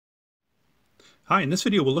Hi, in this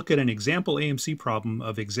video we'll look at an example AMC problem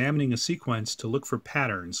of examining a sequence to look for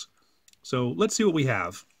patterns. So let's see what we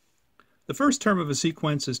have. The first term of a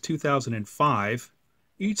sequence is 2005.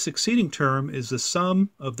 Each succeeding term is the sum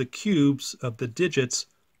of the cubes of the digits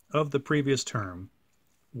of the previous term.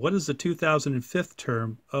 What is the 2005th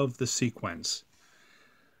term of the sequence?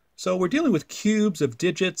 So we're dealing with cubes of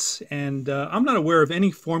digits, and I'm not aware of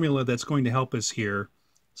any formula that's going to help us here.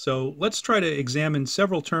 So let's try to examine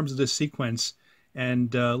several terms of this sequence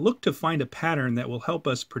and look to find a pattern that will help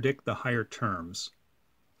us predict the higher terms.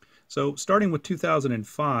 So starting with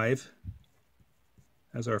 2005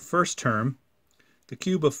 as our first term, the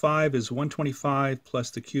cube of 5 is 125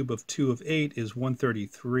 plus the cube of 2 of 8 is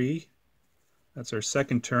 133. That's our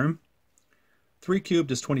second term. 3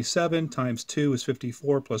 cubed is 27 times 2 is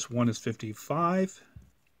 54 plus 1 is 55.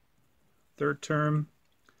 Third term,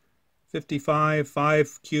 55,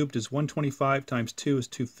 5 cubed is 125 times 2 is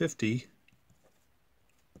 250.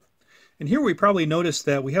 And here we probably notice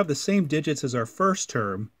that we have the same digits as our first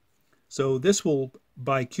term. So this will,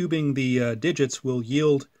 by cubing the digits, will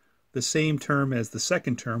yield the same term as the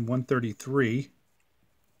second term, 133.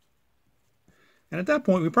 And at that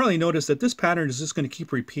point, we probably notice that this pattern is just going to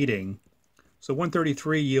keep repeating. So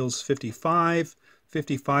 133 yields 55.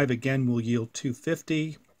 55 again will yield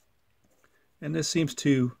 250. And this seems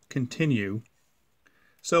to continue.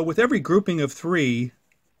 So with every grouping of 3,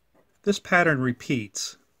 this pattern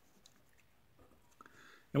repeats.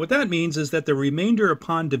 And what that means is that the remainder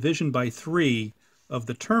upon division by 3 of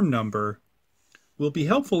the term number will be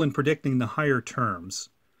helpful in predicting the higher terms.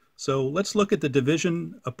 So let's look at the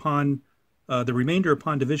division upon the remainder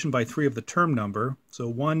upon division by 3 of the term number. So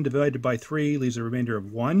 1 divided by 3 leaves a remainder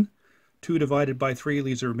of 1. 2 divided by 3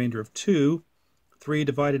 leaves a remainder of 2. 3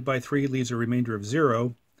 divided by 3 leaves a remainder of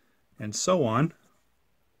 0, and so on.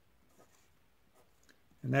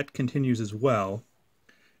 And that continues as well.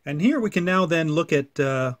 And here we can now then look at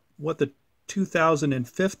what the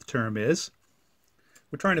 2005th term is.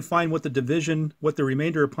 We're trying to find what the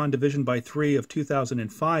remainder upon division by 3 of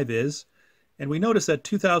 2005 is. And we notice that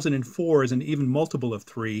 2004 is an even multiple of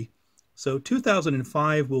 3. So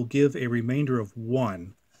 2005 will give a remainder of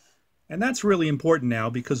 1. And that's really important now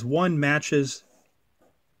because 1 matches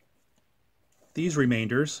these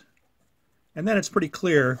remainders. And then it's pretty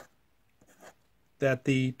clear that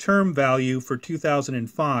the term value for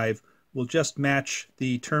 2005 will just match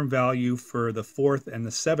the term value for the 4th and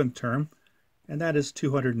the 7th term, and that is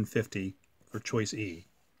 250 for choice E.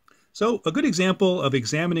 So a good example of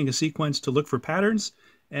examining a sequence to look for patterns,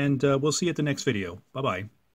 and we'll see you at the next video. Bye-bye.